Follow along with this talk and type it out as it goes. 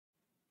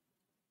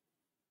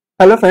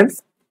Hello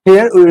friends,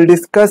 here we will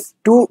discuss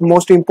two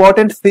most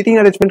important seating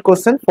arrangement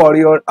questions for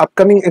your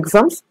upcoming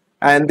exams,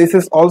 and this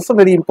is also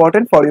very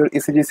important for your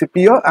ECGC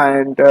PO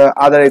and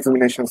other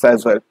examinations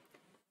as well.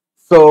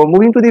 So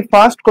moving to the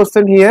first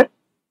question here,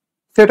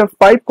 set of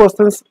 5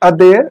 questions are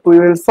there. We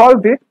will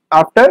solve it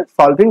after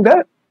solving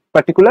the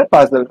particular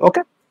puzzle.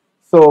 Okay,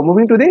 so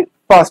moving to the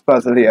first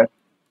puzzle here.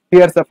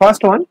 Here's the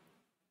first one.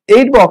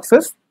 8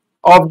 boxes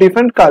of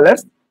different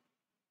colors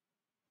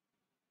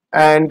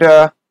and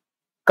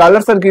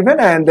colors are given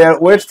and their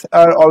weights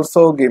are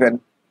also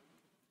given,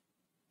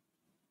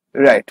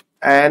 right?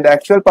 And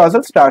actual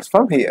puzzle starts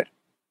from here.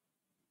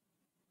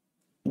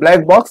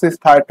 Black box is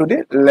tied to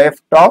the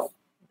left of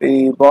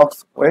the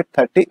box weight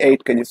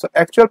 38 kg. So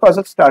actual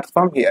puzzle starts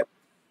from here.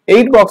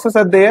 8 boxes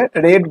are there: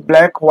 red,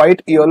 black,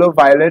 white, yellow,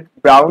 violet,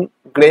 brown,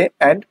 gray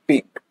and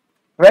pink,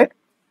 right?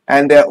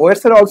 And their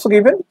weights are also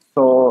given.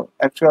 So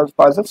actual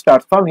puzzle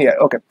starts from here.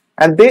 Okay,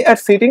 and they are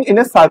sitting in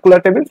a circular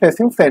table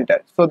facing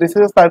center. So this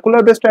is a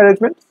circular based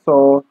arrangement.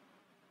 So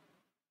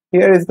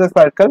here is the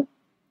circle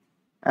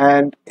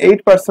and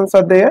 8 persons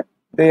are there.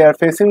 They are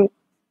facing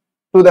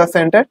to the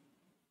center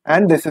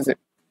and this is it.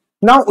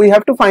 Now we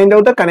have to find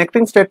out the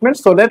connecting statement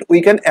so that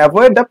we can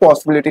avoid the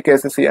possibility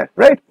cases here,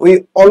 right?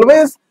 We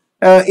always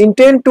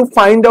intend to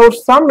find out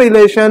some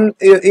relation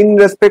in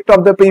respect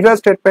of the previous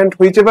statement,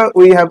 whichever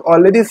we have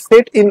already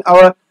set in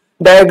our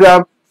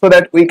diagram, so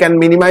that we can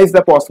minimize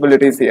the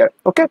possibilities here.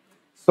 Okay,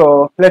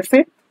 so let's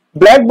see.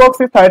 Black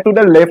box is tied to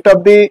the left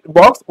of the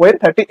box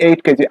with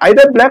 38 kg.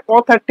 Either black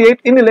or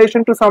 38 in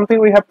relation to something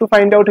we have to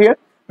find out here.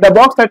 The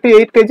box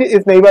 38 kg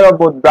is neighbor of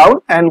both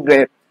brown and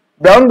gray.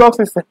 Brown box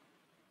is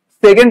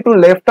second to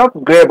left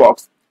of gray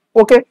box.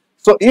 Okay,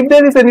 so if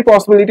there is any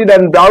possibility,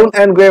 then brown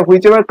and gray,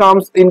 whichever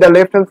comes in the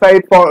left hand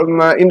side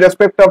for in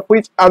respect of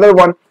which other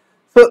one,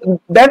 so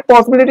that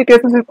possibility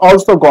cases is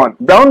also gone.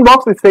 Brown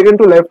box is second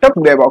to left of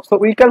gray box. So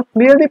we can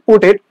clearly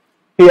put it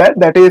here,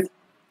 that is,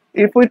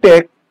 if we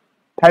take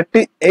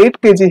 38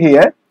 kg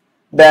here,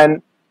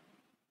 then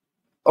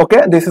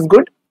okay, this is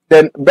good.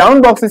 Then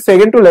brown box is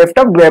second to left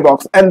of gray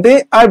box and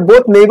they are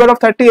both neighbor of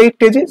 38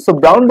 kg. So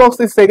brown box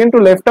is second to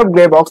left of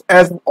gray box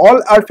as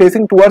all are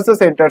facing towards the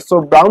center.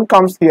 So brown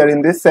comes here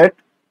in this set,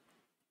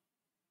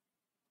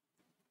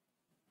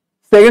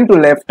 second to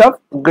left of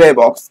gray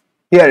box.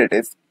 Here it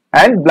is.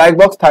 And black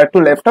box third to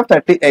left of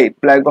 38.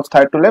 Black box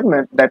third to left,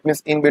 that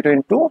means in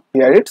between two.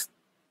 Here it's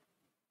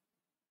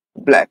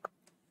black.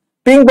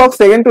 Pink box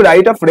second to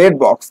right of red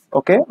box.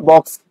 Okay,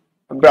 box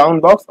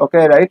brown box.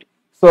 Okay, right.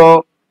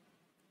 So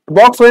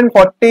box weight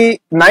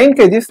 49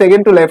 kg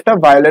second to left of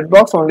violet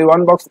box. Only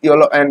one box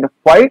yellow and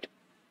white,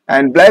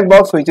 and black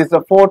box, which is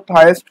the fourth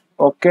highest.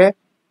 Okay,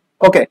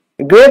 okay.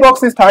 Gray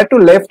box is third to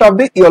left of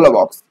the yellow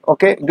box.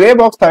 Okay, gray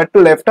box third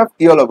to left of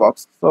yellow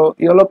box. So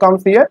yellow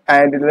comes here,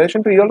 and in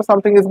relation to yellow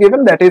something is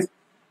given, that is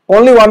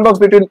only one box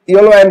between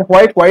yellow and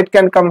white. White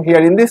can come here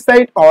in this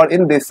side or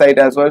in this side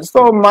as well.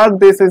 So mark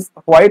this is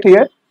white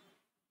here,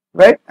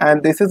 right?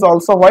 And this is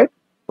also white.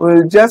 We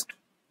will just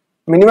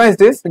minimize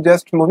this,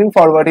 just moving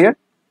forward here.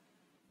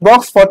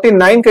 Box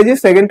 49 kg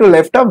second to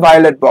left of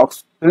violet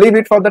box. Leave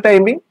it for the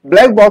time being.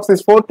 Black box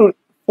is fourth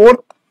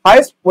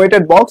highest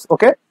weighted box.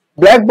 Okay,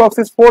 black box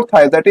is fourth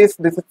highest, that is,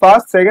 this is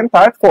first, second,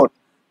 third, fourth.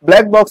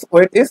 Black box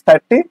weight is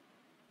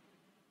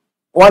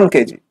 31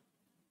 kg.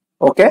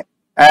 Okay,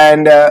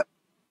 and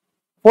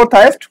fourth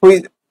highest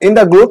in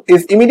the group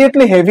is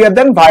immediately heavier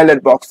than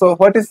violet box. So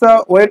what is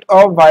the weight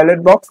of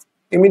violet box?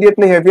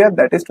 Immediately heavier,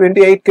 that is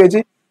 28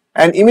 kg,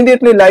 and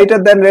immediately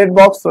lighter than red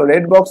box. So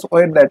red box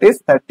weight, that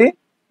is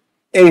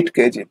 38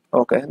 kg.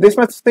 Okay, this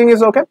much thing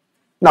is okay.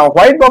 Now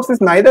white box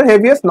is neither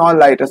heaviest nor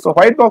lighter. So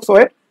white box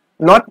weight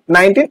not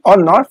 19 or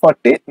not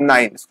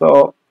 49.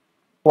 So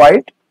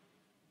white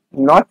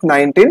not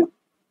 19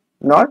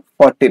 not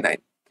 49.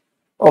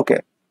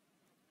 Okay,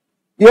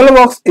 yellow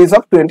box is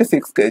of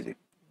 26 kg.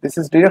 This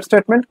is direct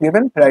statement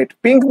given, right?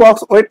 Pink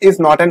box weight is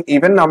not an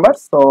even number.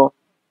 So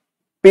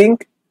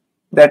pink,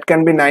 that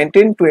can be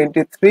 19,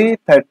 23,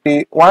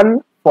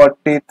 31,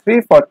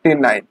 43,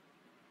 49.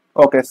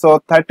 Okay, so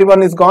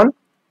 31 is gone.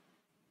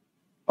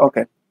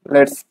 Okay,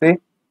 let's see.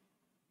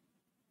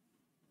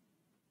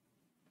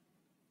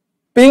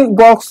 Pink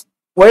box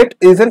weight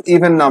is an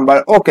even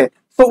number. Okay,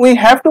 so we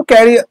have to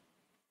carry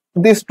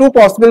these two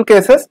possible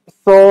cases.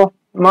 So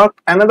mark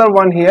another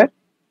one here,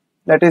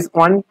 that is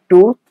 1,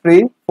 2,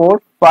 3,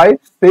 4, 5,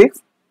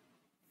 6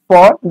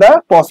 for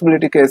the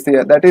possibility case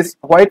here. That is,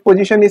 white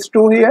position is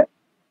 2 here.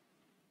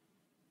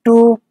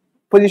 2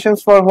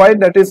 positions for white,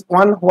 that is,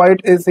 one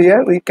white is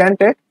here we can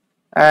take,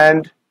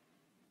 and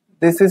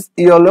this is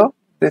yellow,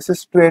 this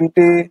is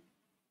 26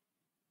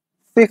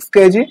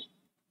 kg,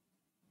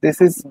 this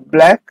is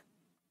black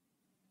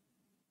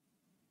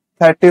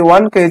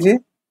 31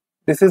 kg,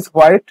 this is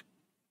white,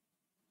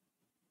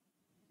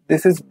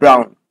 this is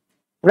brown,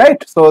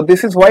 right? So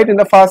this is white in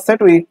the first set,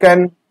 we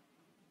can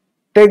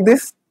take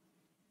this.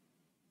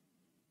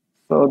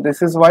 So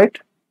this is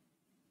white,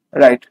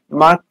 right?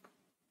 Mark,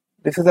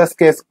 this is as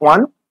case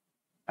 1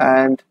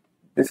 and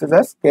this is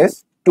as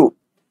case 2.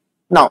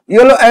 Now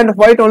yellow and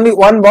white only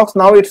one box.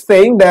 Now it's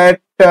saying that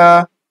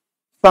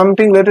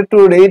something related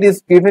to red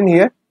is given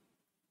here.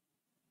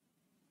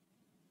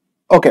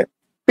 Okay,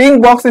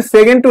 pink box is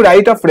second to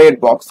right of red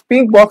box.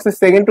 Pink box is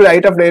second to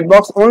right of red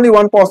box. Only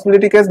one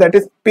possibility case, that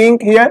is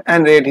pink here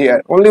and red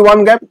here. Only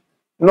one gap,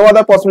 no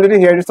other possibility.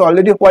 Here it's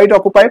already white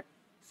occupied,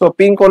 so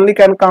pink only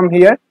can come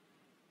here.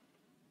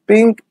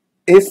 Pink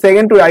is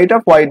second to right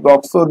of white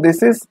box, so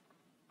this is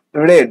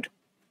red.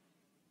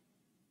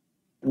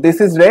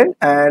 This is red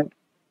and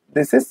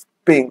this is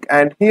pink,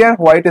 and here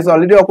white is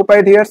already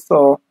occupied here,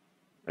 so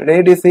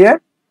red is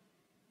here,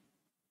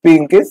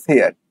 pink is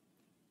here.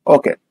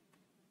 Okay.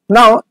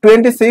 Now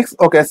 26,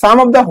 okay, sum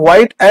of the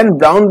white and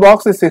brown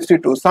box is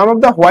 62. Sum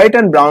of the white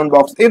and brown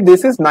box, if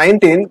this is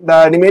 19,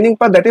 the remaining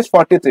part, that is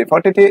 43.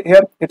 43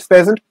 here it's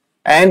present,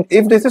 and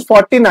if this is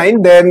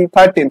 49, then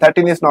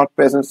 13 is not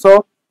present.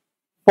 So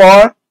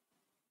for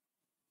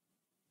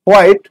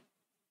white,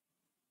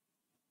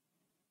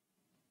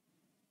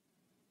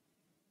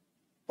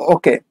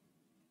 okay,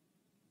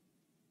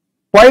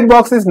 white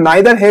box is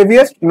neither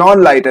heaviest nor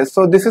lightest,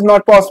 so this is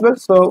not possible.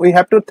 So we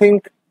have to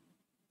think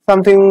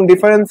something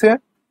different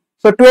here.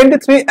 So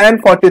 23 and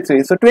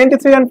 43. So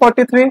 23 and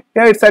 43,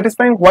 here it's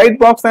satisfying white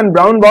box and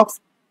brown box.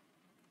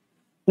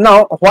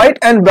 Now white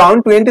and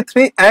brown,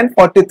 23 and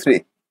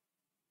 43.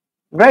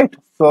 Right.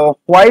 So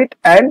white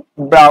and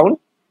brown,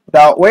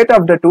 the weight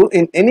of the two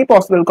in any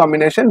possible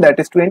combination, that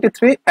is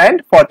 23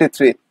 and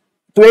 43.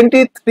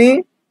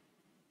 23,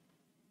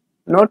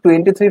 no,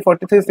 23,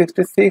 43,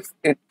 66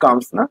 it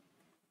comes, na?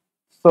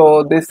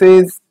 So this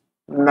is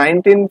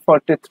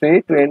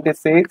 1943,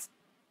 26,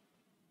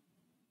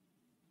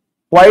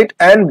 white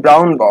and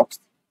brown box.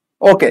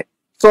 Okay,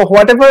 so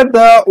whatever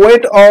the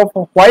weight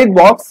of white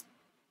box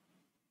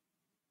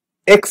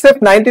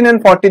except 19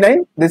 and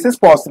 49, this is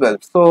possible.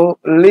 So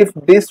leave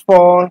this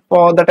for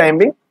the time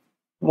being.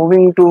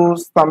 Moving to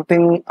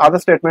something other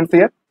statements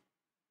here.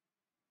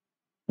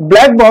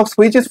 Black box,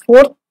 which is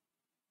fourth.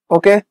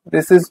 Okay,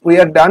 this is we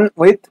are done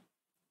with.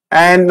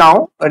 And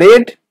now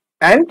red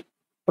and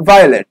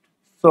violet.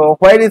 So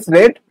where is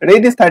red?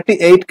 Red is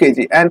 38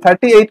 kg, and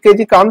 38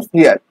 kg comes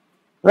here,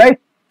 right?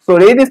 So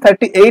red is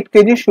 38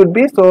 kg should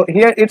be, so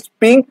here it's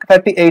pink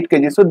 38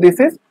 kg. So this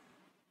is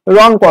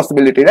wrong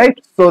possibility, right?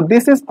 So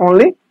this is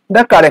only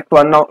the correct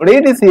one. Now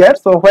red is here,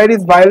 so where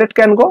is violet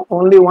can go?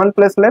 Only one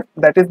place left,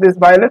 that is this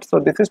violet. So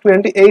this is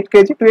 28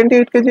 kg,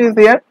 28 kg is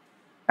here,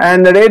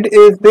 and red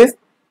is this.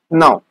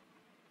 Now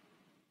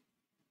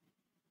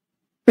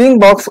pink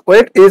box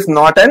weight is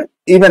not an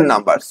even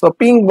number. So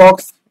pink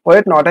box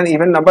weight not an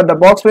even number. The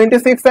box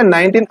 26 and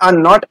 19 are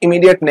not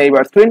immediate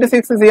neighbors.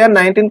 26 is here,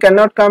 19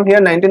 cannot come here,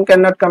 19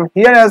 cannot come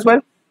here as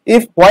well.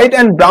 If white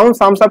and brown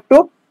sums up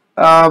to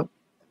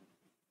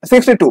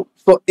 62.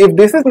 So if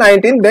this is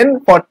 19, then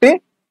 43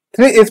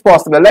 is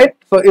possible, right?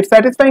 So it's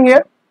satisfying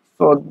here.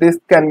 So this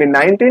can be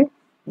 19,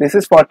 this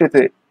is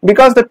 43.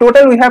 Because the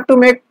total we have to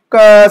make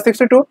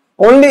 62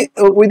 only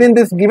within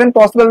this given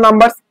possible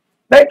numbers,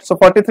 right? So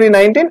 43,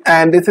 19,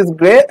 and this is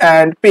gray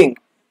and pink.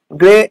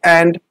 Gray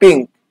and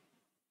pink.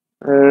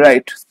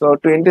 Right, so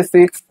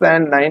 26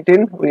 and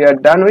 19 we are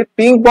done with.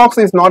 Pink box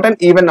is not an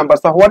even number,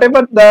 so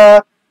whatever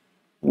the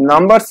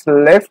numbers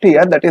left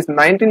here, that is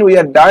 19 we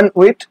are done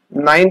with.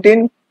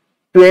 19,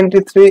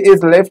 23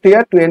 is left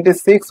here,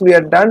 26 we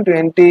are done,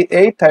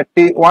 28,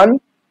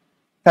 31,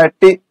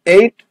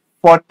 38,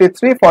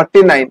 43,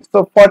 49.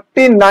 So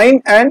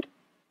 49 and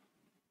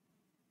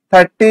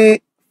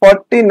 30,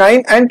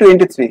 49 and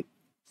 23.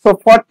 So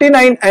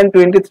 49 and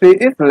 23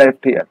 is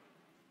left here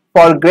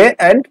for gray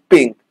and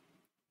pink.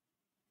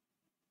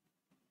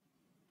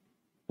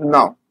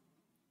 Now,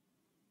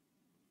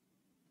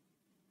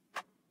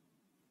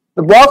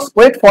 the box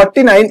weight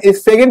 49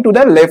 is second to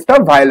the left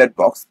of violet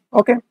box.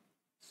 Okay,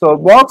 so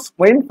box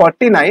weight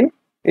 49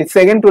 is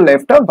second to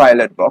left of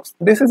violet box.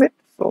 This is it.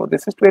 So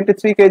this is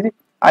 23 kg.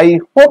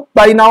 I hope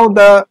by now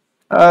the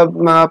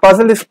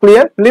puzzle is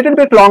clear. Little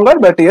bit longer,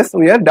 but yes,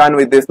 we are done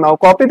with this. Now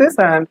copy this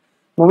and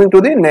moving to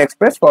the next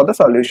page for the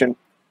solution.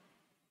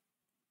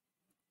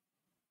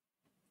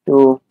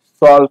 To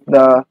solve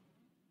the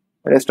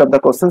rest of the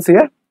questions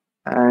here,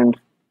 and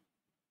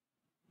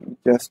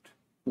just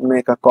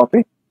make a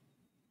copy.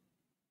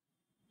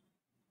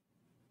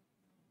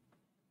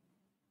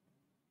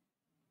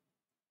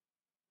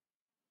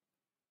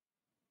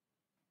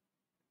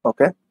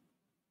 Okay.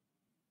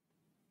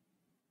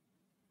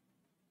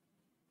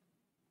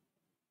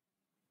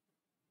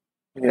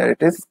 Here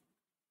it is.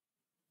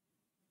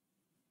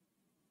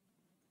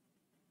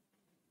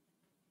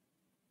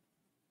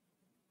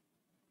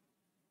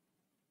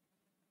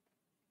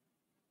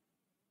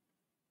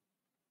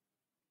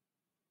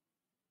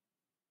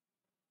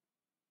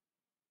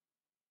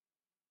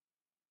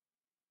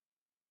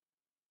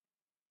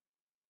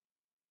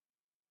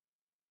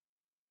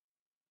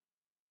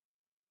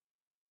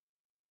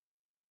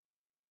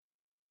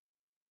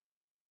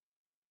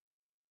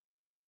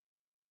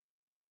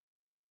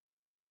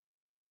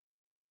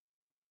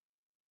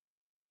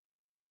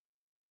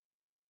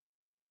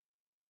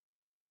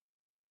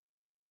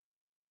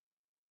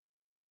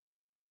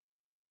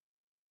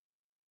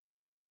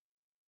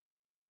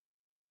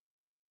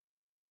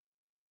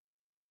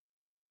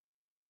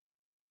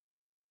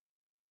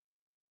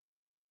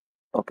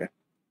 Okay.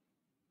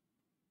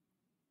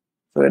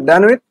 So we're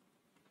done with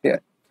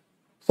here.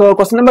 So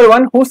question number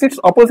 1, who sits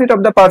opposite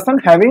of the person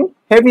having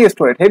heaviest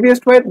weight?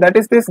 Heaviest weight, that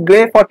is this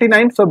gray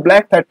 49, so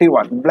black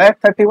 31. Black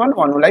 31,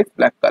 one who likes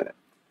black color.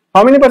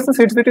 How many person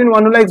sits between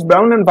one who likes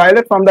brown and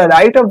violet? From the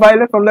right of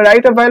violet, from the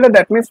right of violet,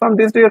 that means from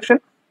this direction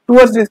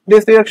towards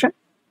this direction.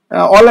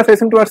 All are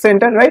facing towards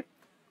center, right?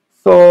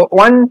 So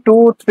 1,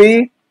 2,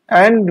 3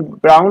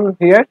 and brown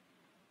here.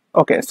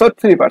 Okay, so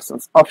 3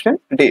 persons. Option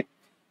D.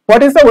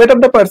 What is the weight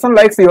of the person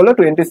likes yellow?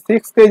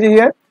 26 kg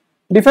here.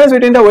 Difference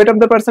between the weight of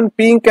the person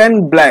pink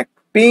and black.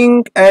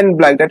 Pink and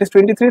black, that is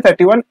 23,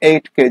 31,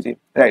 8 kg.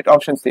 Right,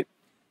 option C.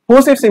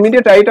 Who sits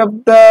immediate right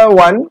of the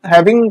one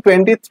having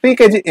 23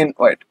 kg in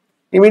weight?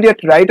 Immediate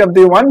right of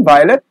the one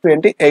violet,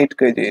 28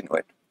 kg in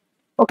weight.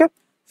 Okay,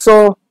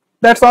 so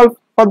that's all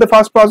for the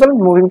first puzzle.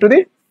 Moving to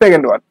the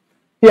second one.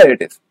 Here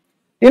it is.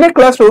 In a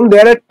classroom,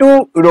 there are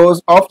 2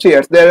 rows of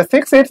chairs. There are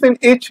 6 seats in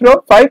each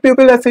row. 5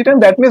 pupils are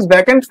seated. That means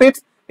vacant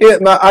seats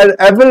are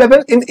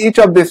available in each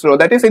of this row.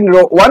 That is, in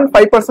row 1,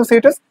 5 person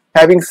seaters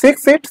having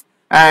 6 seats,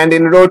 and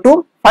in row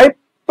 2, 5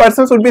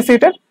 persons would be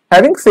seated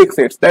having 6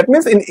 seats. That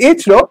means in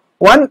each row,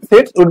 1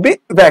 seat would be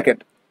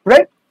vacant,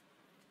 right?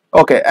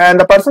 Okay, and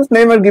the person's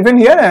name are given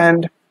here,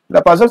 and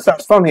the puzzle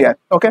starts from here.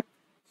 Okay,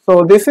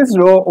 so this is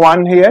row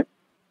 1 here,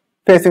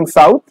 facing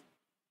south.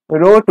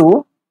 Row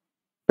 2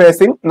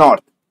 facing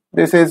north.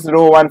 This is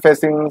row 1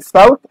 facing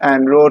south,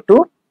 and row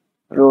 2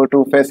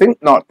 facing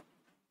north.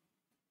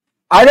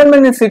 Iron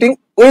Man is sitting.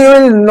 We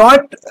will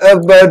not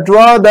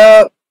draw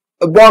the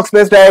box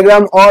based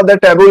diagram or the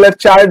tabular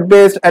chart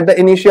based at the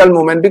initial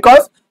moment,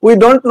 because we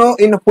don't know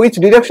in which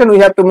direction we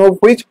have to move,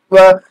 which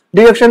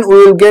direction we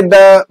will get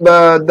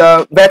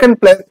the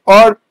vacant place,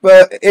 or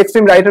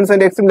extreme right hand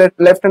side, extreme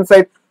left hand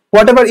side,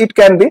 whatever it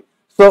can be.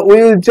 So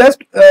we will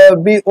just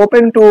be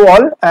open to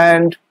all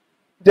and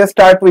just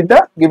start with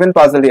the given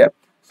puzzle here.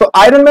 So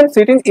Iron Man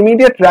sitting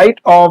immediate right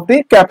of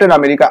the Captain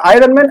America.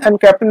 Iron Man and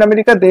Captain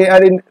America, they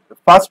are in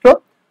first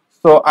row.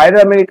 So Iron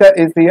America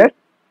is here.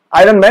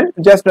 Iron Man,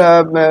 just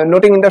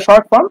noting in the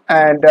short form,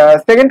 and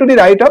second to the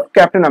right of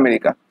Captain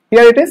America.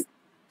 Here it is.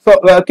 So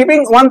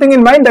keeping one thing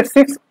in mind, that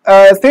 6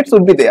 seats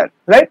would be there,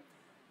 right?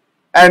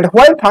 And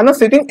while Thanos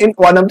sitting in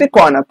one of the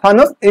corner,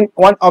 Thanos in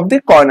one of the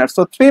corners.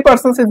 So 3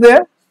 persons is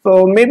there.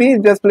 So maybe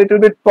just little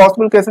bit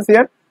possible cases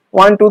here.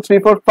 1, 2, 3,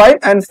 4, 5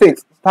 and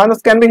 6.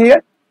 Thanos can be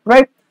here,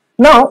 right?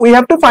 Now we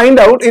have to find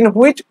out in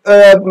which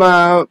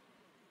whether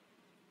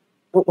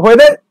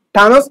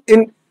Thanos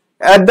in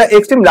at the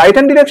extreme right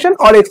hand direction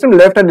or extreme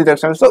left hand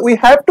direction. So we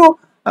have to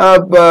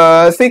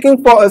seek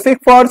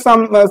for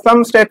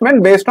some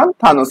statement based on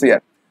Thanos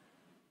here.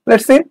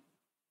 Let's see.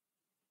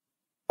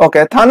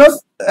 Okay,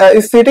 Thanos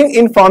is sitting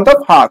in front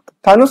of Hulk.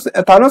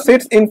 Thanos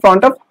sits in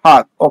front of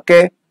Hulk.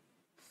 Okay,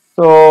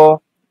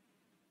 so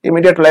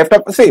immediate left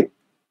of, see,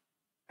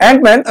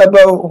 Ant-Man,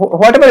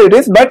 whatever it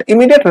is, but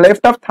immediate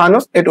left of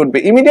Thanos it would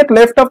be. Immediate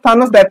left of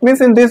Thanos, that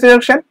means in this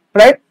direction,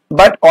 right?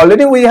 But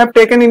already we have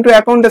taken into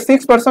account the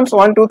 6 persons,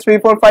 1, 2, 3,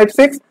 4, 5,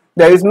 6.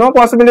 There is no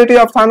possibility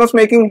of Thanos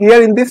making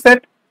here in this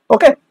set.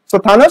 Okay, so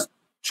Thanos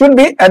should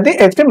be at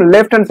the extreme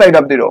left hand side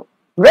of the row,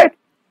 right?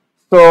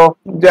 So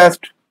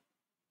just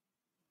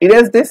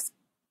erase this.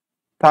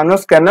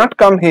 Thanos cannot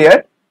come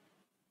here.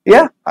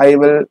 Yeah, I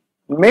will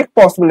make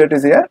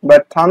possibilities here,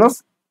 but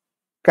Thanos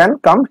can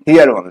come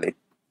here only,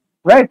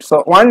 right?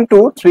 So 1,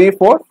 2, 3,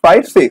 4,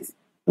 5, 6.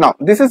 Now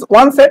this is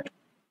one set.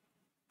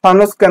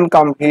 Thanos can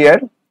come here,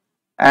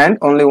 and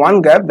only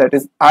one gap, that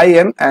is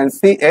IM and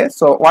CA.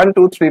 So 1,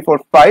 2, 3, 4,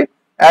 5.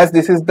 As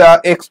this is the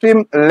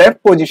extreme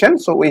left position,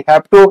 so we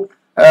have to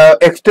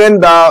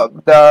extend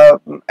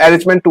the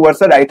arrangement towards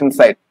the right hand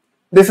side.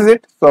 This is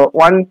it. So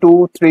 1,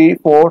 2, 3,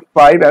 4,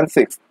 5 and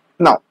 6.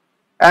 Now,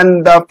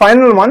 and the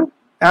final one,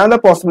 another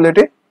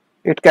possibility,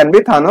 it can be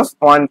Thanos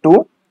 1,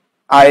 2,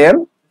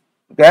 IM,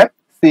 gap,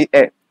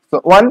 CA. So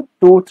 1,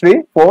 2,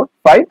 3, 4,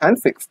 5 and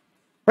 6.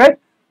 Right?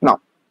 Now,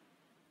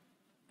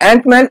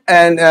 Ant-Man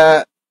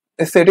and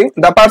is sitting,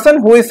 the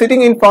person who is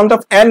sitting in front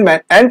of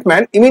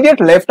Ant-Man, immediate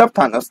left of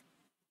Thanos.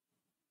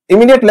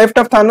 Immediate left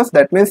of Thanos,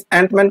 that means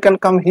Ant-Man can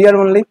come here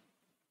only.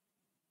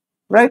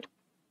 Right?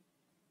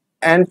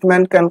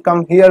 Ant-Man can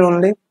come here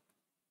only.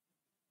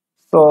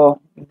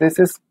 So this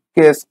is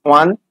case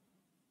 1,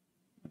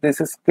 this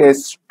is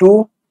case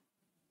 2,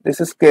 this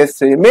is case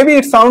 3. Maybe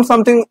it sounds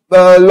something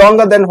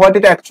longer than what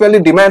it actually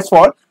demands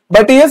for,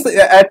 but yes,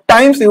 at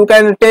times you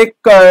can take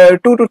 2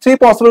 to 3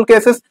 possible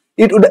cases.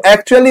 It would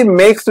actually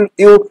make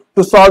you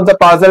to solve the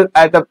puzzle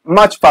at a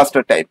much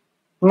faster time,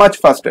 much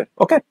faster.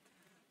 Okay,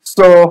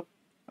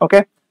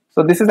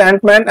 so this is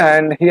Ant-Man,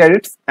 and here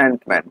it's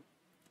Ant-Man,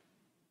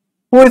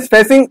 who is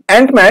facing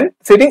Ant-Man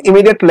sitting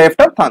immediate left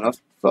of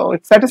Thanos. So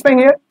it's satisfying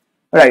here,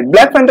 right?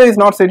 Black Panther is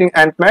not sitting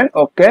Ant-Man.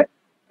 Okay,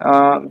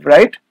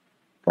 right?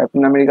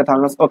 Captain America,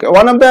 Thanos. Okay,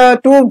 one of the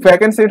 2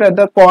 vacant seats at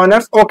the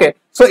corners. Okay,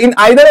 so in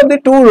either of the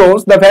 2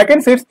 rows, the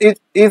vacant seat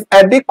is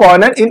at the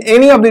corner in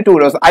any of the 2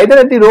 rows. Either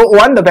at the row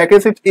 1, the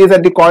vacant seat is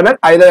at the corner,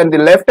 either at the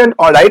left hand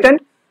or right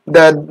hand.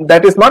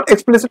 That is not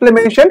explicitly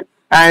mentioned,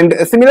 and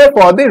similar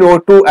for the row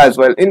 2 as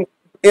well. In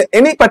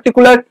any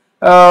particular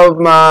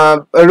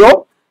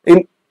row,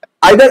 in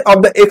either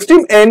of the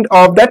extreme end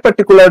of that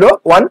particular row,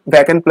 one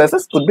vacant place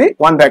would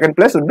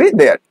be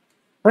there,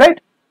 right?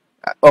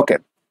 Okay.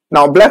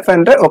 Now Black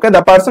Panther, okay,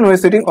 the person who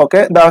is sitting,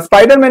 okay, the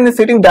Spider-Man is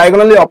sitting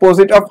diagonally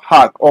opposite of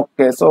Hulk.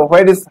 Okay, so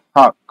where is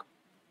Hulk?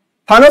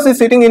 Thanos is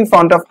sitting in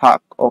front of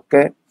Hulk.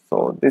 Okay,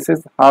 so this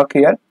is Hulk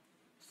here.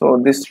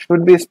 So this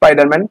should be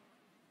Spider-Man,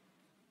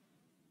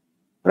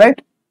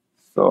 right?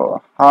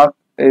 So Hulk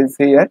is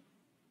here.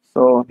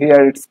 So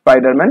here it's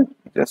Spider-Man.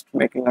 Just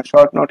making a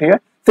short note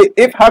here. See,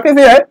 if Hulk is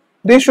here,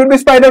 this should be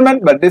Spider-Man,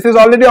 but this is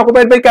already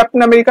occupied by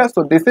Captain America.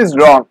 So this is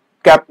wrong.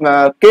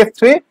 Case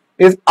 3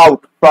 is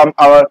out from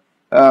our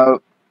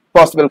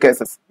possible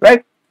cases,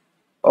 right?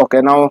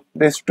 Okay, now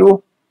these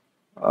two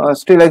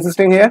still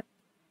existing here.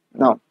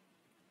 Now,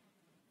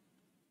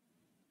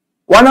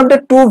 one of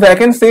the two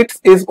vacant seats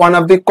is one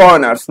of the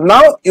corners.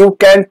 Now you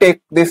can take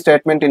this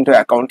statement into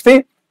account.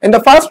 See, in the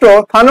first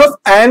row, Thanos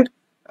and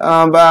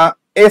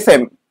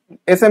SM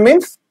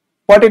means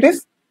what it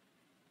is?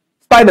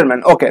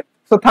 Spider-Man. Okay,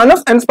 so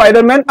Thanos and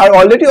Spider-Man are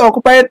already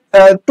occupied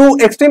two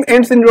extreme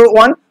ends in row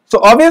 1. So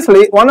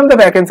obviously one of the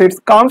vacant seats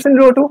comes in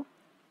row 2.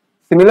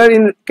 Similar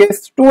in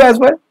case 2 as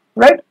well,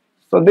 right?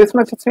 So this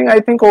much thing I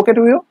think okay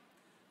to you.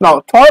 Now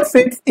Thor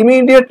sits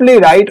immediately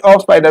right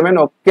of Spider-Man.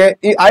 Okay,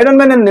 Iron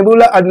Man and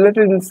Nebula are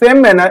related in the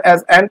same manner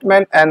as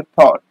Ant-Man and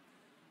Thor.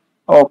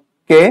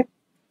 Okay,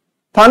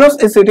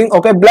 Thanos is sitting.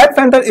 Okay, Black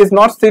Panther is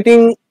not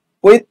sitting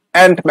with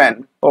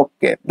Ant-Man.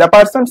 Okay, the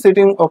person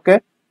sitting.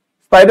 Okay,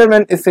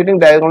 Spider-Man is sitting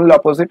diagonally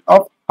opposite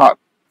of Hulk.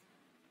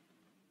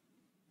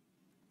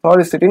 Thor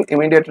is sitting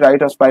immediate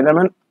right of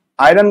Spider-Man.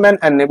 Iron Man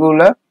and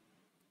Nebula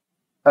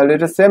are in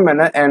the same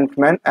manner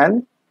Ant-Man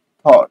and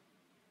Thor.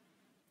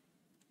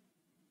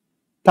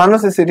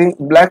 Thanos is sitting.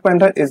 Black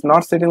Panther is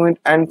not sitting with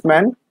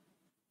Ant-Man.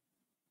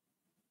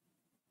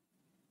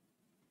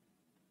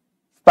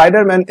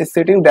 Spider-Man is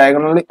sitting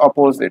diagonally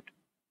opposite.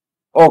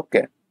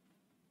 Okay.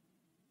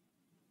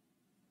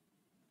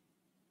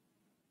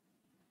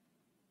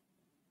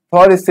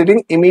 Thor is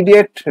sitting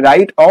immediate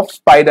right of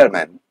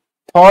Spider-Man.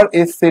 Thor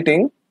is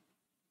sitting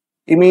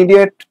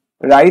immediate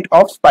right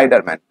of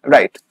Spider-Man.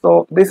 Right.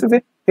 So this is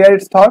it. Here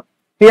it's Thor.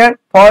 Here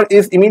Thor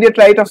is immediate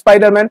right of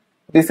Spider-Man.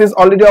 This is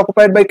already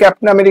occupied by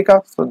Captain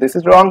America. So this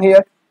is wrong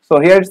here. So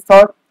here it's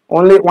Thor.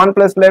 Only one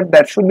place left.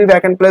 That should be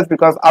vacant place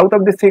because out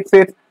of the 6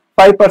 seats,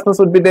 5 persons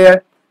would be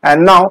there.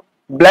 And now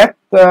Black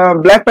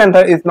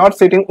Panther is not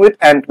sitting with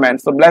Ant-Man.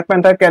 So Black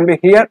Panther can be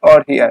here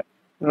or here.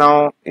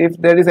 Now if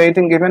there is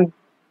anything given,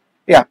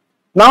 yeah.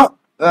 Now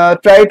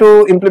try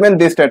to implement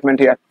this statement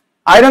here.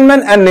 Iron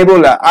Man and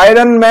Nebula are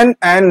in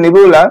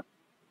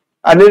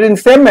the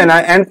same manner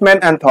Ant-Man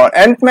and Thor.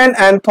 Ant-Man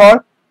and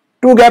Thor,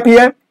 2 gap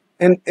here.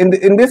 In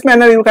this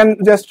manner you can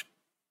just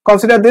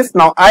consider this.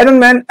 Now Iron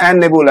Man and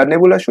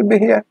Nebula should be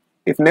here.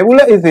 If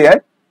Nebula is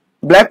here,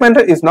 Black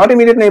Panther is not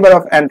immediate neighbor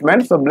of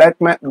Ant-Man, so Black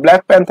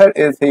Panther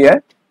is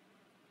here.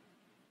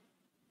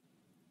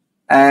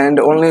 And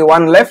only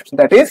one left,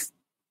 that is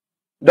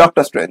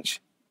Doctor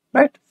Strange,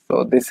 right?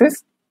 So this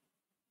is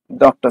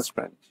Doctor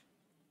Strange.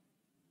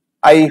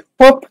 I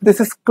hope this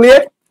is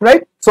clear,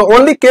 right? So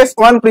only case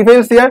 1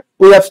 prevails here.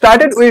 We have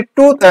started with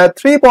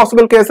 3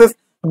 possible cases,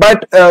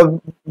 but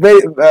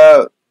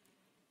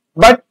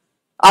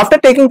after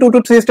taking 2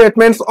 to 3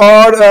 statements,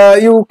 or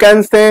you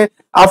can say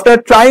after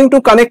trying to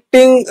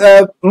connecting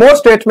more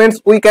statements,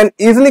 we can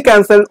easily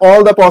cancel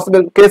all the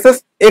possible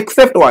cases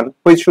except one,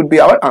 which should be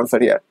our answer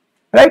here,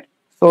 right?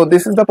 So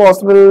this is the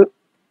possible.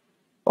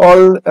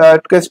 All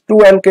case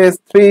 2 and case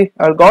 3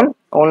 are gone.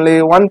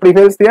 Only one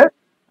prevails here.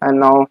 And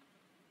now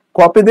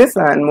copy this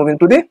and moving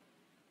to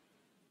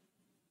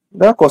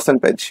the question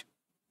page.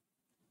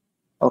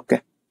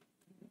 Okay,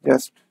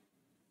 just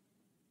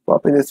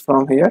copy this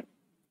from here.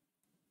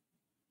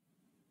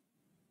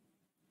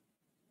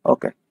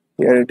 Okay,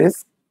 here it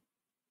is.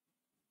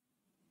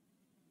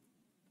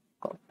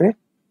 Copy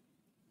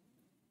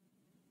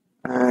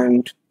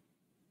and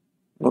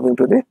moving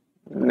to the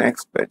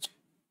next page.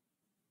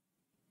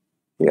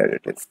 Here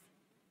it is.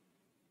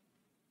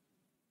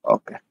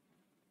 Okay.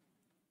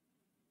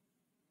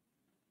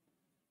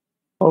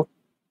 Hope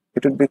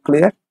it would be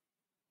clear.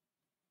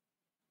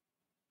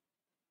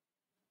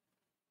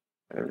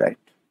 Right.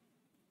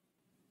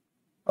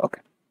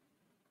 Okay.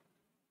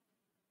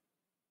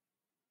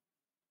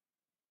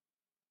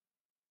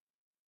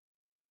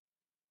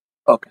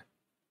 Okay.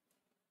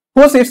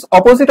 Who sits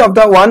opposite of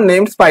the one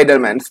named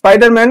Spider-Man?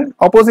 Spider-Man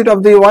opposite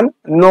of the one,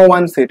 no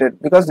one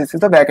seated, because this is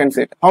the vacant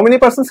seat. How many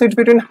persons sit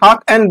between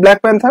Hulk and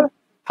Black Panther?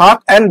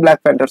 Hulk and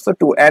Black Panther, so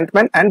 2,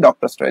 Ant-Man and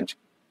Doctor Strange.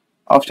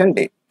 Option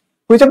D.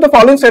 Which of the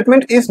following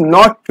statement is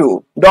not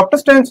true? Doctor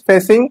Strange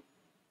facing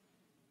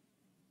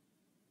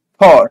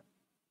Thor.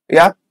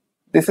 Yeah,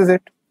 this is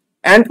it.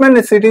 Ant-Man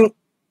is sitting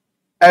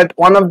at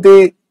one of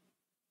the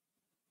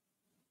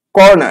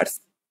corners.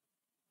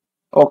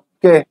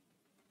 Okay.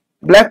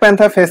 Black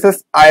Panther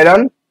faces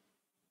Iron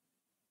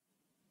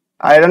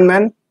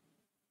Man.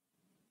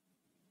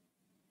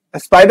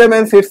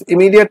 Spider-Man sits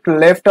immediate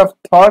left of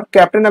Thor.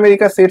 Captain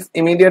America sits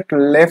immediate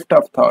left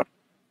of Thor.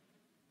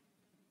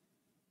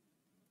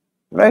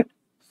 right?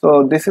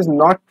 So this is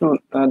not true.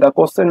 The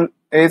question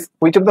is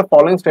which of the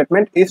following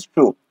statement is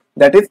true?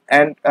 That is,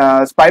 and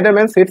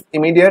Spider-Man sits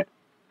immediate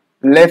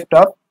left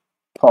of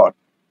Thor.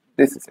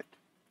 This is it,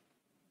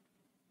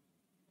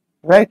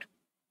 right?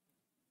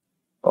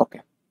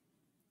 Okay.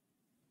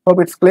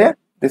 Hope it's clear.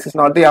 This is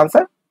not the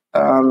answer.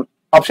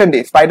 Option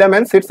D,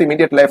 Spider-Man sits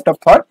immediate left of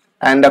Thor,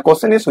 and the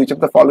question is which of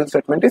the following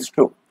statement is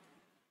true?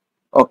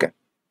 Okay.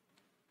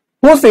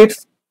 Who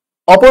sits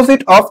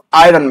opposite of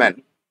Iron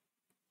Man?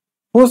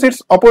 Who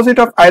sits opposite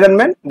of Iron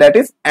Man? That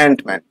is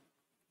Ant-Man.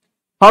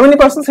 How many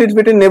persons sits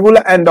between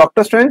Nebula and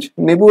Doctor Strange?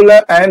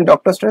 Nebula and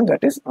Doctor Strange,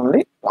 that is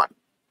only one,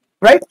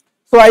 right?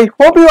 So I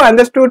hope you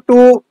understood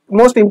two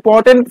most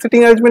important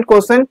sitting arrangement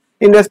questions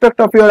in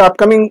respect of your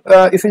upcoming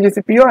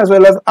ECGC PO as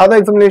well as other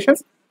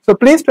examinations. So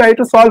please try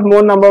to solve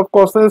more number of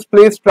questions.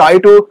 Please try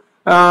to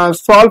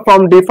solve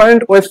from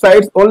different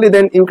websites. Only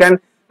then you can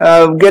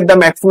get the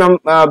maximum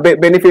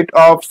benefit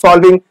of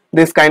solving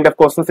this kind of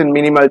questions in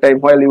minimal time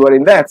while you are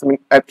in the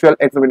actual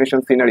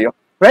examination scenario,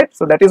 right?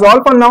 So that is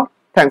all for now.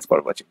 Thanks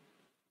for watching.